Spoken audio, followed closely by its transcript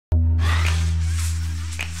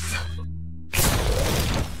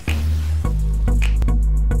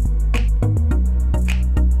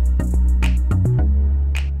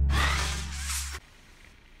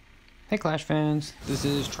Hey Clash fans, this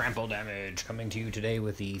is Trample Damage coming to you today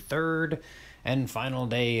with the third and final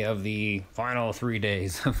day of the final 3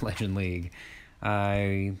 days of Legend League.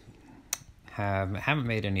 I haven't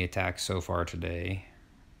made any attacks so far today.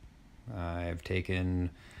 I've taken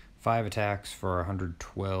 5 attacks for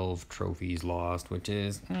 112 trophies lost, which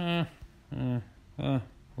is, we'll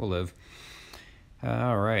live.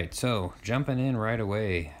 Alright, so jumping in right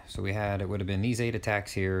away. So it would have been these 8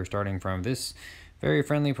 attacks here, starting from this very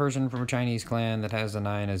friendly person from a Chinese clan that has a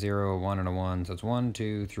 9, a 0, a 1, and a 1. So it's 1,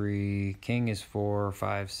 2, 3, King is 4,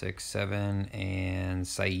 5, 6, 7, and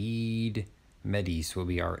Saeed Medis will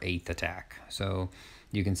be our 8th attack. So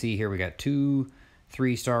you can see here we got 2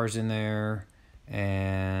 3 stars in there,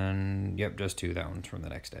 and yep, just 2. That one's from the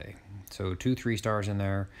next day. So 2 3 stars in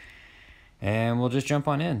there, and we'll just jump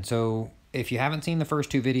on in. So if you haven't seen the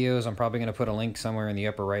first 2 videos, I'm probably going to put a link somewhere in the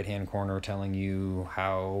upper right hand corner telling you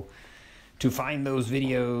how to find those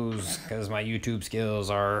videos, because my YouTube skills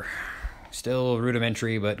are still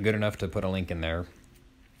rudimentary but good enough to put a link in there.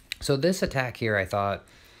 So this attack here, I thought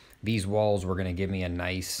these walls were going to give me a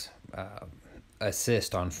nice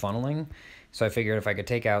assist on funneling. So I figured if I could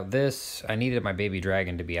take out this, I needed my baby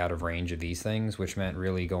dragon to be out of range of these things, which meant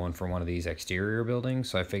really going for one of these exterior buildings.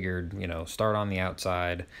 So I figured, you know, start on the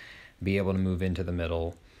outside, be able to move into the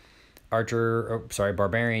middle.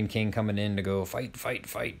 Barbarian King coming in to go fight, fight,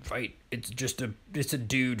 fight, fight. It's a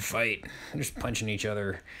dude fight. They're just punching each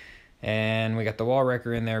other. And we got the Wall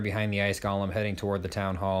Wrecker in there behind the Ice Golem heading toward the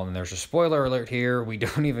Town Hall. And there's a spoiler alert here. We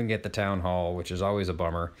don't even get the Town Hall, which is always a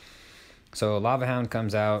bummer. So Lava Hound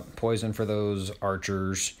comes out, poison for those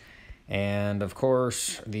archers. And of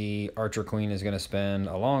course, the Archer Queen is going to spend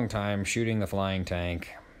a long time shooting the flying tank.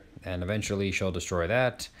 And eventually she'll destroy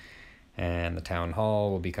that. And the Town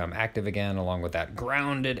Hall will become active again, along with that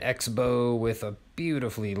grounded X-bow with a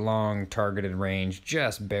beautifully long targeted range,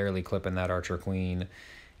 just barely clipping that Archer Queen.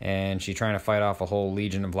 And she's trying to fight off a whole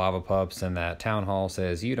legion of lava pups, and that Town Hall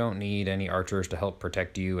says, you don't need any archers to help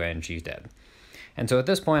protect you, and she's dead. And so at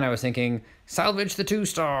this point I was thinking, salvage the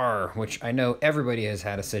 2-star, which I know everybody has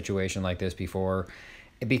had a situation like this before,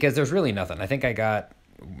 because there's really nothing. I think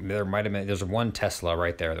there's one Tesla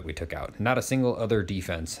right there that we took out. Not a single other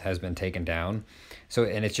defense has been taken down. So,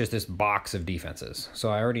 and it's just this box of defenses. So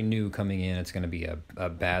I already knew coming in it's going to be a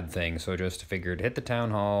bad thing. So I just figured hit the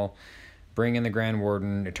Town Hall, bring in the Grand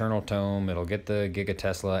Warden, Eternal Tome, it'll get the Giga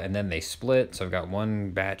Tesla, and then they split. So I've got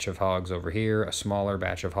one batch of hogs over here, a smaller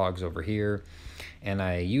batch of hogs over here, and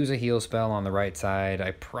I use a heal spell on the right side.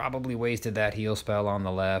 I probably wasted that heal spell on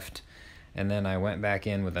the left, and then I went back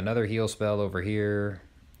in with another heal spell over here,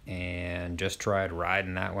 and just tried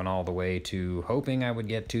riding that one all the way to hoping I would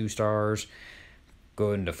get 2 stars.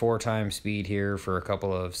 Going to 4 times speed here for a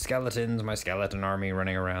couple of skeletons, my skeleton army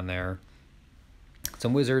running around there.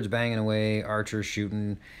 Some wizards banging away, archers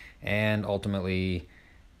shooting, and ultimately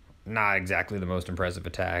not exactly the most impressive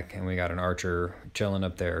attack. And we got an archer chilling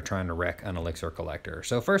up there trying to wreck an elixir collector.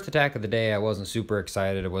 So first attack of the day, I wasn't super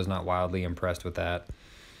excited. I was not wildly impressed with that.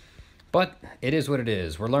 But it is what it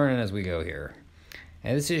is. We're learning as we go here.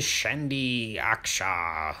 And this is Shandi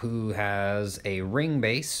Aksha, who has a ring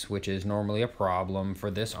base, which is normally a problem for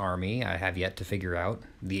this army. I have yet to figure out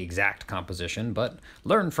the exact composition, but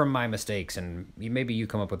learn from my mistakes, and maybe you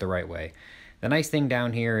come up with the right way. The nice thing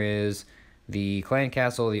down here is the Clan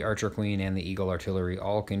Castle, the Archer Queen, and the Eagle Artillery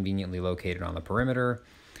all conveniently located on the perimeter.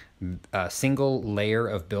 A single layer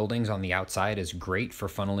of buildings on the outside is great for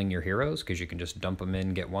funneling your heroes, because you can just dump them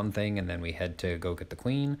in, get one thing, and then we head to go get the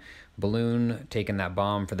Queen. Balloon taking that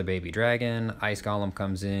bomb for the baby dragon. Ice Golem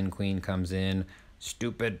comes in, Queen comes in.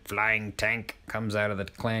 Stupid flying tank comes out of the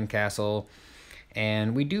Clan Castle.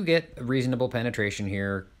 And we do get reasonable penetration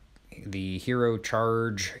here. The hero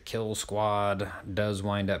charge kill squad does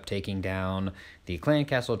wind up taking down the Clan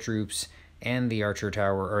Castle troops and the Archer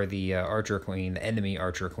Tower, or the Archer Queen, the enemy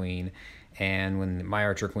Archer Queen. And when my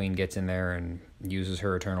Archer Queen gets in there and uses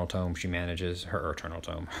her Eternal Tome,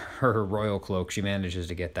 her Royal Cloak, she manages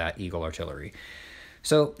to get that Eagle Artillery.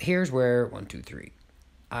 So here's where, 1, 2, 3,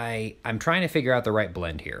 I'm trying to figure out the right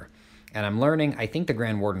blend here. And I'm learning, I think the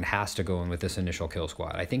Grand Warden has to go in with this initial kill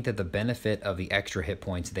squad. I think that the benefit of the extra hit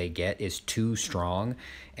points they get is too strong.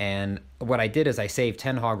 And what I did is I saved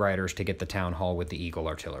 10 Hog Riders to get the Town Hall with the Eagle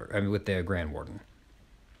Artillery, with the Grand Warden.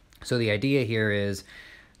 So the idea here is,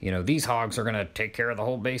 you know, these hogs are going to take care of the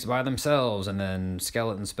whole base by themselves. And then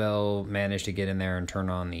Skeleton Spell managed to get in there and turn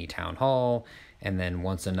on the Town Hall. And then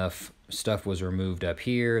once enough stuff was removed up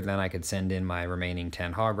here, then I could send in my remaining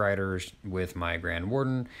 10 Hog Riders with my Grand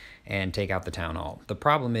Warden and take out the Town Hall. The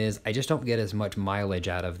problem is I just don't get as much mileage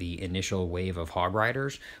out of the initial wave of Hog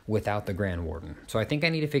Riders without the Grand Warden. So I think I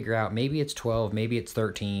need to figure out, maybe it's 12, maybe it's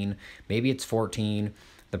 13, maybe it's 14.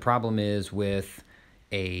 The problem is with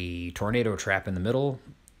a tornado trap in the middle,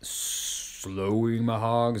 slowing my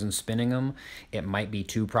hogs and spinning them, it might be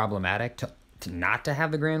too problematic to not to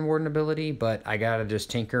have the Grand Warden ability, but I gotta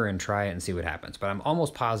just tinker and try it and see what happens. But I'm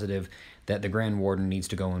almost positive that the Grand Warden needs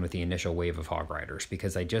to go in with the initial wave of Hog Riders,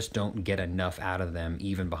 because I just don't get enough out of them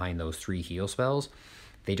even behind those 3 heal spells.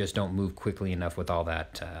 They just don't move quickly enough with all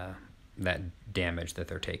that that damage that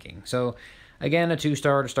they're taking. So again, a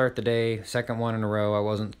 2-star to start the day, second one in a row. I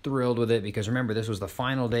wasn't thrilled with it because remember, this was the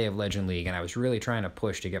final day of Legend League and I was really trying to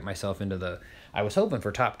push to get myself into the, I was hoping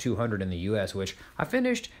for top 200 in the US, which I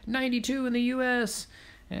finished 92 in the US.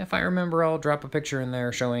 And if I remember, I'll drop a picture in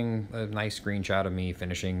there showing a nice screenshot of me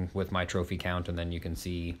finishing with my trophy count, and then you can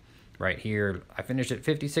see right here, I finished at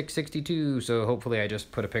 56.62, so hopefully I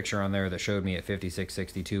just put a picture on there that showed me at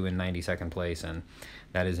 56.62 in 92nd place, and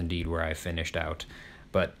that is indeed where I finished out.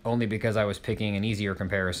 But only because I was picking an easier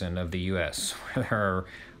comparison of the US, where there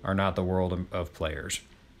are not the world of players.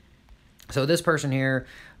 So this person here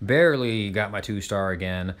barely got my 2-star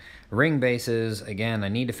again. Ring bases, again, I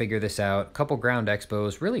need to figure this out. Couple ground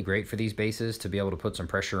expos, really great for these bases to be able to put some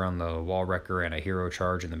pressure on the wall wrecker and a hero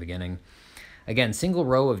charge in the beginning. Again, single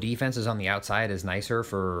row of defenses on the outside is nicer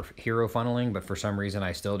for hero funneling, but for some reason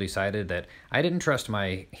I still decided that I didn't trust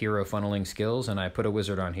my hero funneling skills, and I put a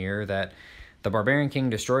wizard on here that the Barbarian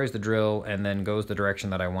King destroys the drill and then goes the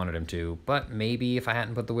direction that I wanted him to. But maybe if I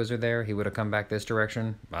hadn't put the wizard there, he would have come back this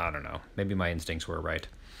direction. I don't know. Maybe my instincts were right.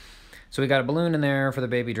 So we got a balloon in there for the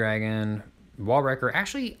baby dragon. Wall wrecker.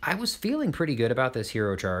 Actually, I was feeling pretty good about this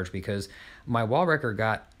hero charge because my wall wrecker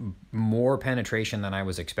got more penetration than I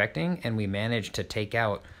was expecting, and we managed to take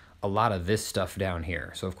out a lot of this stuff down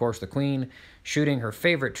here. So of course the queen shooting her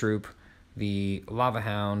favorite troop, the lava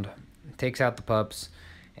hound, takes out the pups.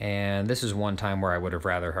 And this is one time where I would have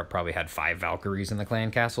rather have probably had 5 Valkyries in the clan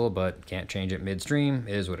castle, but can't change it midstream.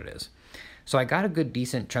 It is what it is. So I got a good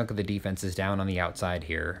decent chunk of the defenses down on the outside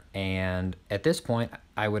here. And at this point,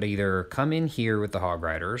 I would either come in here with the Hog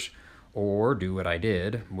Riders or do what I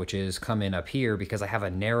did, which is come in up here because I have a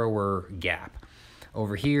narrower gap.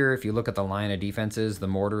 Over here, if you look at the line of defenses, the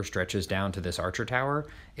mortar stretches down to this archer tower.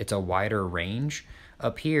 It's a wider range.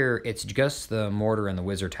 Up here, it's just the mortar and the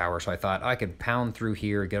wizard tower, so I thought I could pound through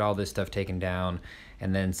here, get all this stuff taken down,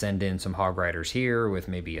 and then send in some Hog Riders here with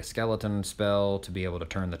maybe a skeleton spell to be able to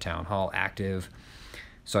turn the Town Hall active.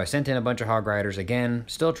 So I sent in a bunch of Hog Riders again,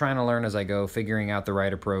 still trying to learn as I go, figuring out the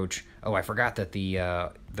right approach. Oh, I forgot that the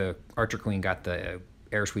Archer Queen got the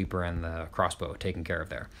Air Sweeper and the crossbow taken care of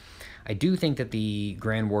there. I do think that the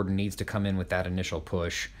Grand Warden needs to come in with that initial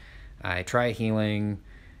push. I try healing,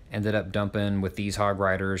 ended up dumping with these Hog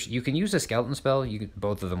Riders. You can use a skeleton spell.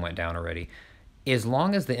 Both of them went down already. As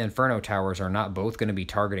long as the Inferno Towers are not both going to be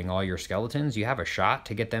targeting all your skeletons, you have a shot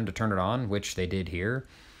to get them to turn it on, which they did here.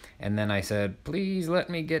 And then I said, please let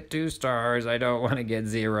me get 2 stars. I don't want to get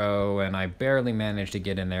 0. And I barely managed to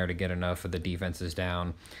get in there to get enough of the defenses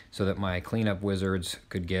down so that my cleanup wizards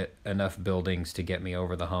could get enough buildings to get me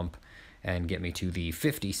over the hump and get me to the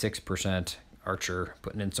 56% archer,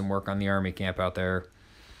 putting in some work on the army camp out there.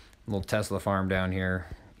 Little Tesla farm down here.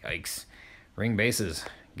 Yikes. Ring bases,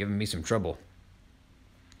 giving me some trouble.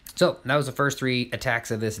 So that was the first 3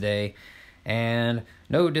 attacks of this day. And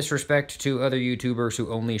no disrespect to other YouTubers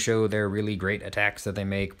who only show their really great attacks that they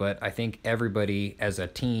make, but I think everybody as a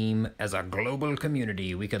team, as a global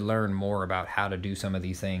community, we could learn more about how to do some of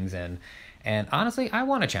these things. And honestly, I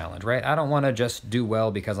want a challenge, right? I don't want to just do well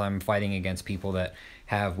because I'm fighting against people that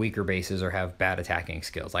have weaker bases or have bad attacking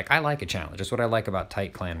skills. Like, I like a challenge. That's what I like about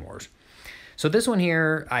tight clan wars. So this one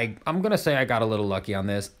here, I'm going to say I got a little lucky on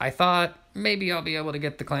this. I thought maybe I'll be able to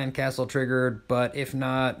get the clan castle triggered, but if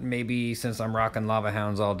not, maybe since I'm rocking lava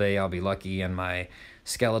hounds all day, I'll be lucky and my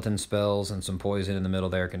skeleton spells and some poison in the middle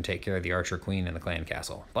there can take care of the archer queen and the clan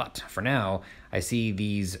castle. But for now, I see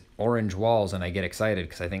these orange walls and I get excited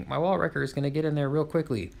because I think my wall wrecker is going to get in there real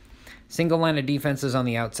quickly. Single line of defenses on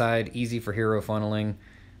the outside, easy for hero funneling.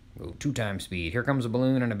 Go 2 times speed. Here comes a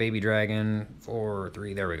balloon and a baby dragon. 4,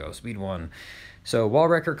 3, there we go. Speed 1. So wall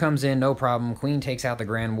wrecker comes in, no problem. Queen takes out the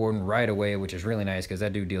Grand Warden right away, which is really nice because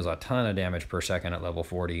that dude deals a ton of damage per second at level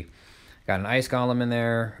 40. Got an ice golem in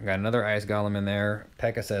there. Got another ice golem in there.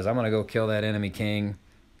 Pekka says, I'm going to go kill that enemy king.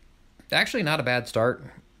 Actually, not a bad start.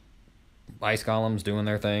 Ice golems doing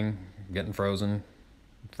their thing. Getting frozen.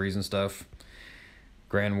 Freezing stuff.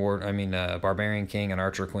 Barbarian King and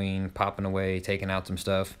Archer Queen popping away, taking out some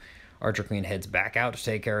stuff. Archer Queen heads back out to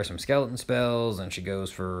take care of some skeleton spells, and she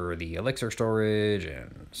goes for the elixir storage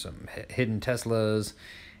and some hidden Teslas.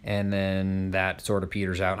 And then that sort of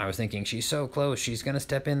peters out. And I was thinking, she's so close. She's going to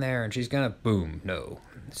step in there and she's going to boom. No.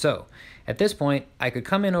 So at this point, I could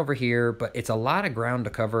come in over here, but it's a lot of ground to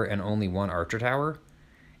cover and only one archer tower.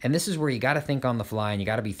 And this is where you got to think on the fly, and you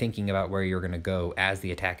got to be thinking about where you're going to go as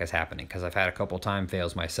the attack is happening. Because I've had a couple time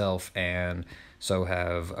fails myself, and so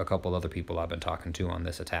have a couple other people I've been talking to on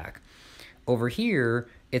this attack. Over here,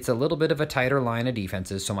 it's a little bit of a tighter line of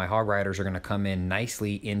defenses, so my Hog Riders are going to come in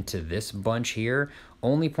nicely into this bunch here.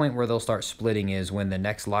 Only point where they'll start splitting is when the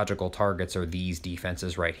next logical targets are these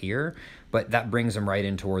defenses right here, but that brings them right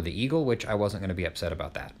in toward the Eagle, which I wasn't going to be upset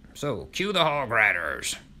about that. So, cue the Hog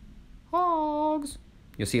Riders! Hogs!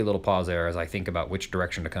 You'll see a little pause there as I think about which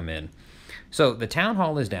direction to come in. So, the Town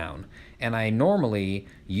Hall is down, and I normally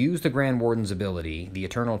use the Grand Warden's ability, the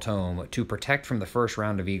Eternal Tome, to protect from the first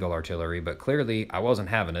round of Eagle Artillery, but clearly I wasn't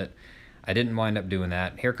having it. I didn't wind up doing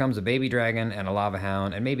that. Here comes a Baby Dragon and a Lava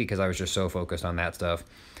Hound, and maybe because I was just so focused on that stuff.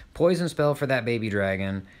 Poison Spell for that Baby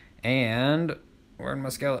Dragon, and... where'd my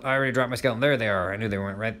skeleton? I already dropped my skeleton. There they are. I knew they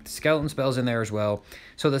weren't right. Skeleton spells in there as well.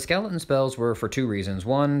 So the skeleton spells were for two reasons.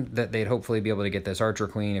 One, that they'd hopefully be able to get this Archer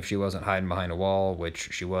Queen if she wasn't hiding behind a wall,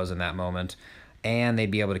 which she was in that moment. And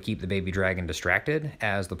they'd be able to keep the Baby Dragon distracted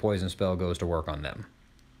as the poison spell goes to work on them.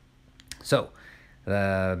 So,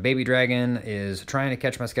 the Baby Dragon is trying to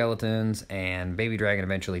catch my skeletons, and Baby Dragon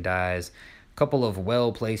eventually dies. A couple of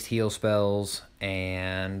well-placed heal spells,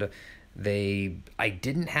 and... I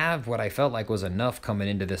didn't have what I felt like was enough coming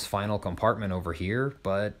into this final compartment over here,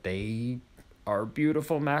 but they are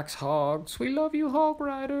beautiful max hogs. We love you, Hog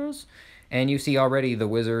Riders. And you see already the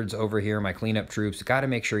wizards over here, my cleanup troops. Got to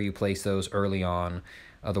make sure you place those early on,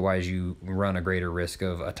 otherwise you run a greater risk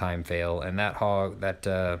of a time fail. And that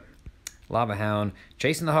Lava Hound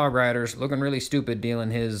chasing the Hog Riders, looking really stupid,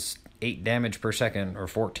 dealing his 8 damage per second, or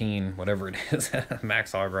 14, whatever it is,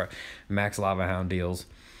 max Lava Hound deals.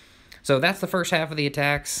 So that's the first half of the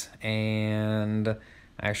attacks, and I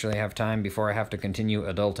actually have time before I have to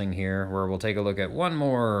continue adulting here, where we'll take a look at one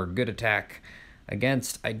more good attack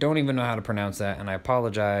against, I don't even know how to pronounce that, and I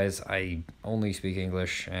apologize, I only speak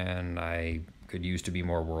English, and I could use to be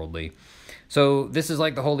more worldly. So this is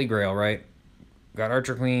like the Holy Grail, right? Got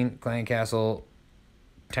Archer Queen, Clan Castle,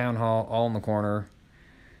 Town Hall, all in the corner.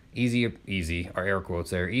 Easy, our air quotes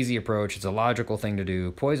there, easy approach. It's a logical thing to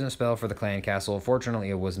do. Poison spell for the Clan Castle. Fortunately,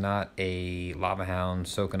 it was not a Lava Hound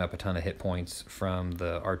soaking up a ton of hit points from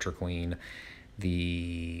the Archer Queen.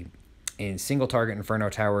 The single target Inferno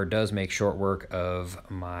Tower does make short work of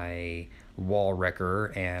my Wall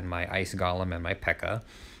Wrecker and my Ice Golem and my P.E.K.K.A.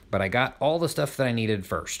 But I got all the stuff that I needed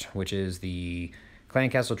first, which is the Clan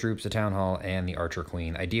Castle troops, the Town Hall, and the Archer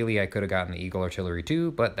Queen. Ideally, I could have gotten the Eagle Artillery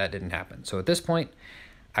too, but that didn't happen. So at this point,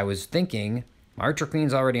 I was thinking, my Archer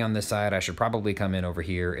Queen's already on this side, I should probably come in over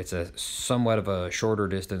here. It's a somewhat of a shorter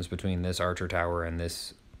distance between this Archer Tower and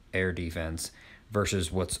this air defense versus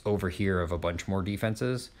what's over here of a bunch more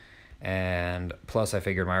defenses. And plus I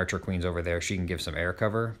figured my Archer Queen's over there, she can give some air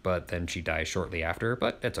cover, but then she dies shortly after,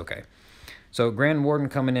 but it's okay. So Grand Warden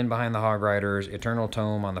coming in behind the Hog Riders, Eternal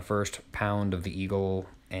Tome on the first pound of the Eagle,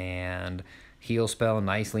 and heal spell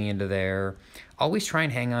nicely into there. Always try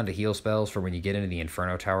and hang on to heal spells for when you get into the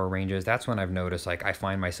Inferno Tower ranges. That's when I've noticed, like, I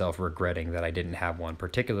find myself regretting that I didn't have one,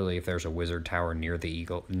 particularly if there's a Wizard Tower near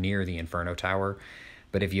the Inferno Tower.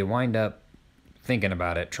 But if you wind up thinking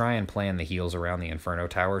about it, try and plan the heals around the Inferno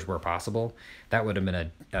Towers where possible. That would have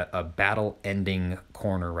been a battle-ending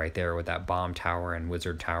corner right there with that Bomb Tower and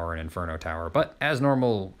Wizard Tower and Inferno Tower. But as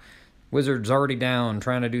normal, Wizard's already down,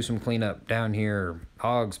 trying to do some cleanup down here.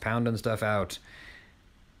 Hogs pounding stuff out.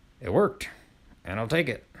 It worked, and I'll take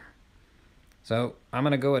it. So I'm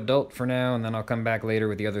going to go adult for now, and then I'll come back later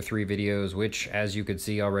with the other 3 videos, which, as you could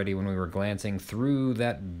see already when we were glancing through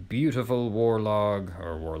that beautiful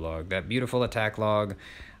that beautiful attack log,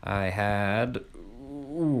 I had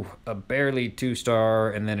a barely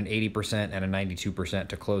 2-star, and then an 80% and a 92%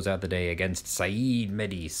 to close out the day against Saeed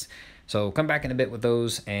Medis. So come back in a bit with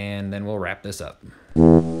those, and then we'll wrap this up.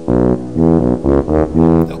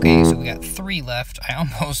 Okay, so we got 3 left. I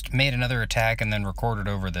almost made another attack and then recorded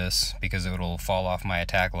over this because it'll fall off my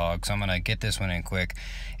attack log, so I'm going to get this one in quick.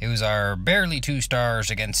 It was our barely 2 stars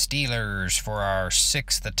against Steelers for our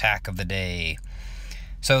 6th attack of the day.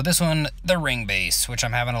 So this one, the ring base, which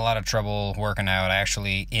I'm having a lot of trouble working out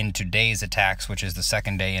actually in today's attacks, which is the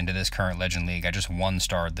 2nd day into this current Legend League. I just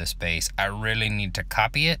 1-starred this base. I really need to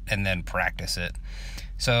copy it and then practice it.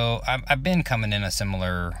 So I've been coming in a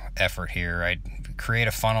similar effort here. I create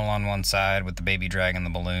a funnel on one side with the baby dragon, the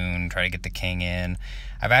balloon, try to get the king in.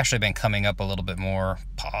 I've actually been coming up a little bit more.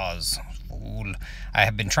 Pause. Fool. I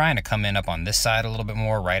have been trying to come in up on this side a little bit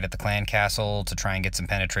more, right at the clan castle, to try and get some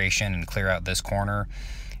penetration and clear out this corner.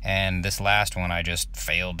 And this last one, I just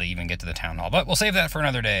failed to even get to the town hall. But we'll save that for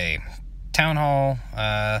another day. Town hall,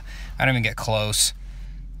 I don't even get close.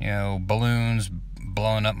 You know, balloons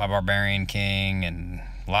blowing up my barbarian king, and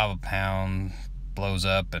lava pound blows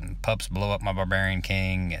up, and pups blow up my barbarian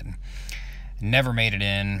king, and never made it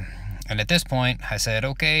in. And at this point, I said,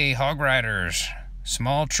 okay, hog riders,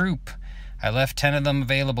 small troop. I left 10 of them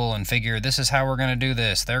available and figured this is how we're going to do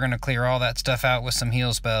this. They're going to clear all that stuff out with some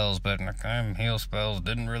heal spells, but heal spells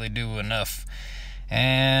didn't really do enough.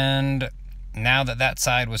 And now that that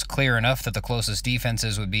side was clear enough that the closest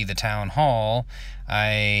defenses would be the town hall,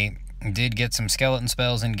 I did get some skeleton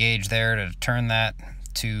spells engaged there to turn that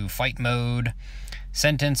to fight mode,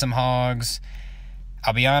 sent in some hogs.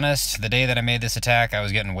 I'll be honest, the day that I made this attack, I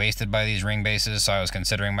was getting wasted by these ring bases, so I was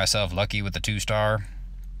considering myself lucky with the 2-star.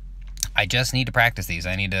 I just need to practice these.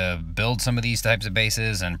 I need to build some of these types of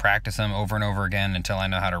bases and practice them over and over again until I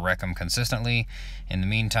know how to wreck them consistently. In the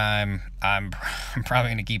meantime, I'm probably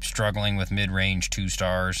going to keep struggling with mid-range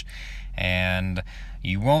 2-stars, and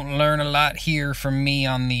you won't learn a lot here from me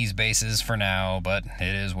on these bases for now, but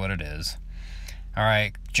it is what it is.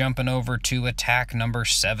 Alright, jumping over to attack number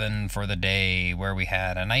 7 for the day, where we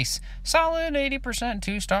had a nice solid 80%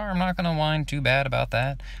 2-star. I'm not going to whine too bad about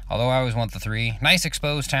that, although I always want the 3. Nice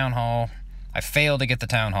exposed town hall. I failed to get the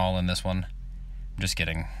town hall in this one. Just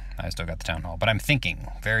kidding. I still got the town hall. But I'm thinking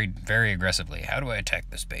very, very aggressively. How do I attack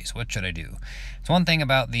this base? What should I do? It's one thing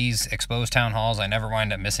about these exposed town halls. I never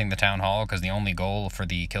wind up missing the town hall because the only goal for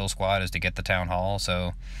the kill squad is to get the town hall.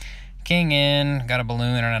 So king in, got a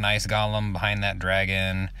balloon and a nice golem behind that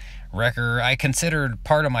dragon. Wrecker, I considered,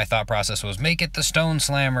 part of my thought process was make it the stone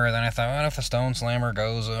slammer. Then I thought, what if the stone slammer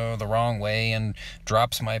goes the wrong way and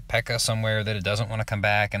drops my P.E.K.K.A. somewhere that it doesn't want to come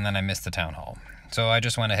back, and then I missed the town hall. So I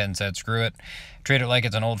just went ahead and said, screw it. Treat it like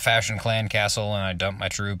it's an old-fashioned clan castle, and I dumped my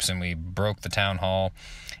troops, and we broke the town hall.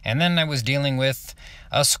 And then I was dealing with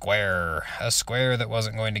a square that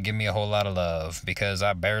wasn't going to give me a whole lot of love, because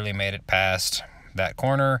I barely made it past that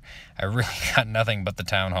corner. I really got nothing but the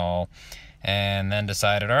town hall, and then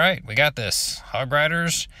decided, all right, we got this. Hog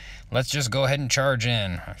riders, let's just go ahead and charge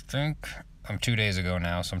in. I think I'm 2 days ago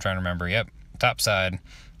now, so I'm trying to remember. Yep, top side.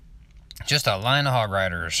 Just a line of hog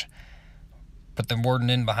riders. Put the warden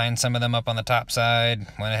in behind some of them up on the top side.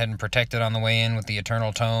 Went ahead and protected on the way in with the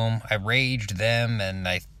Eternal Tome. I raged them, and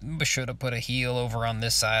I should have put a heal over on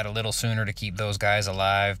this side a little sooner to keep those guys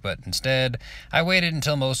alive, but instead, I waited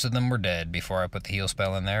until most of them were dead before I put the heal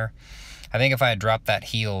spell in there. I think if I had dropped that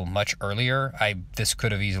heal much earlier, this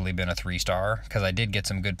could have easily been a 3-star, because I did get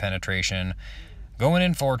some good penetration. Going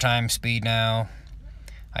in 4 times speed now.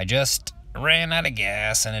 I just ran out of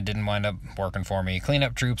gas, and it didn't wind up working for me.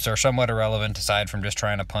 Cleanup troops are somewhat irrelevant, aside from just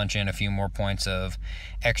trying to punch in a few more points of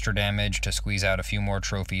extra damage to squeeze out a few more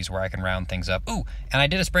trophies where I can round things up. Ooh, and I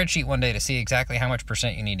did a spreadsheet one day to see exactly how much %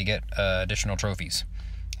 you need to get additional trophies.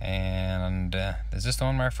 And is this the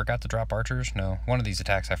one where I forgot to drop archers? No, one of these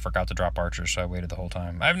attacks I forgot to drop archers, so I waited the whole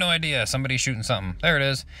time. I have no idea. Somebody's shooting something. There it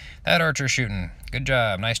is. That archer's shooting. Good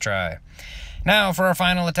job. Nice try. Now for our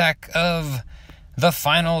final attack of the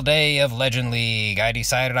final day of Legend League. I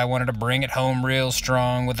decided I wanted to bring it home real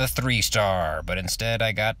strong with a 3-star, but instead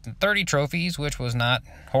I got 30 trophies, which was not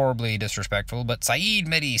horribly disrespectful, but Saeed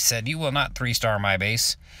Mehdi said, you will not 3-star my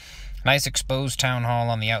base. Nice exposed town hall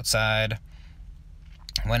on the outside.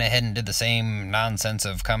 Went ahead and did the same nonsense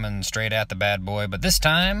of coming straight at the bad boy, but this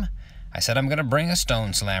time I said I'm going to bring a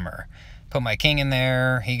stone slammer. Put my king in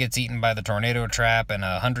there, he gets eaten by the tornado trap and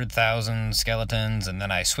 100,000 skeletons, and then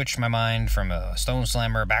I switched my mind from a stone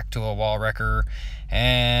slammer back to a wall wrecker,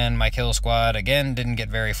 and my kill squad again didn't get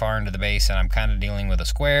very far into the base, and I'm kind of dealing with a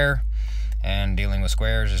square, and dealing with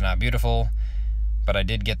squares is not beautiful, but I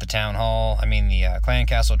did get the town hall. I mean, the clan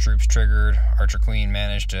castle troops triggered. Archer Queen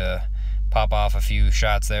managed to pop off a few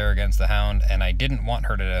shots there against the hound, and I didn't want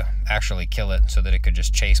her to actually kill it so that it could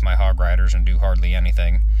just chase my hog riders and do hardly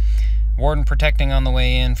anything. Warden protecting on the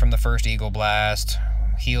way in from the first Eagle Blast.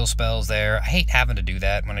 Heal spells there. I hate having to do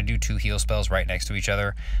that. When I do 2 heal spells right next to each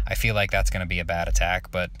other, I feel like that's going to be a bad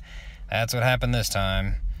attack, but that's what happened this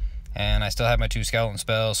time. And I still have my 2 skeleton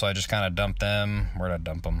spells, so I just kind of dumped them. Where'd I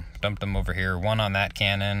dump them? Dumped them over here. 1 on that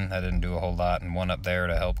cannon. That didn't do a whole lot, and 1 up there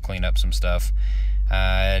to help clean up some stuff.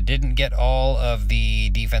 Didn't get all of the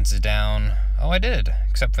defenses down. Oh, I did,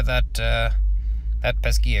 except for that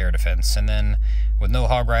pesky air defense. And then with no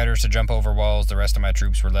hog riders to jump over walls, the rest of my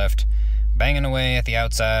troops were left banging away at the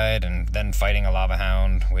outside and then fighting a lava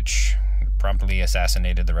hound, which promptly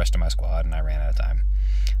assassinated the rest of my squad, and I ran out of time.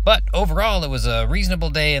 But overall, it was a reasonable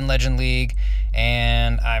day in Legend League,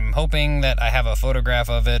 and I'm hoping that I have a photograph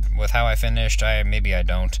of it with how I finished. Maybe I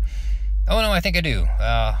don't. Oh no, I think I do.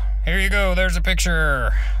 Here you go. There's a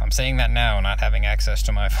picture. I'm saying that now, not having access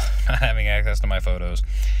to my photos.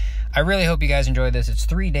 I really hope you guys enjoyed this. It's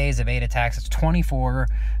 3 days of 8 attacks. It's 24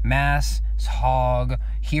 mass hog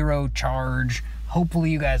hero charge. Hopefully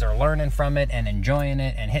you guys are learning from it and enjoying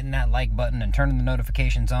it and hitting that like button and turning the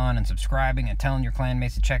notifications on and subscribing and telling your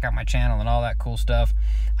clanmates to check out my channel and all that cool stuff.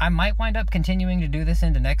 I might wind up continuing to do this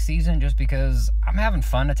into next season just because I'm having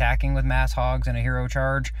fun attacking with mass hogs and a hero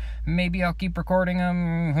charge. Maybe I'll keep recording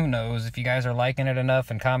them. Who knows? If you guys are liking it enough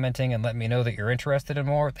and commenting and letting me know that you're interested in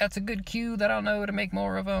more, that's a good cue that I'll know to make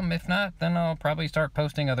more of them. If not, then I'll probably start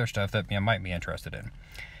posting other stuff that you might be interested in.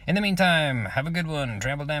 In the meantime, have a good one.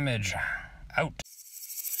 Trample Damage out.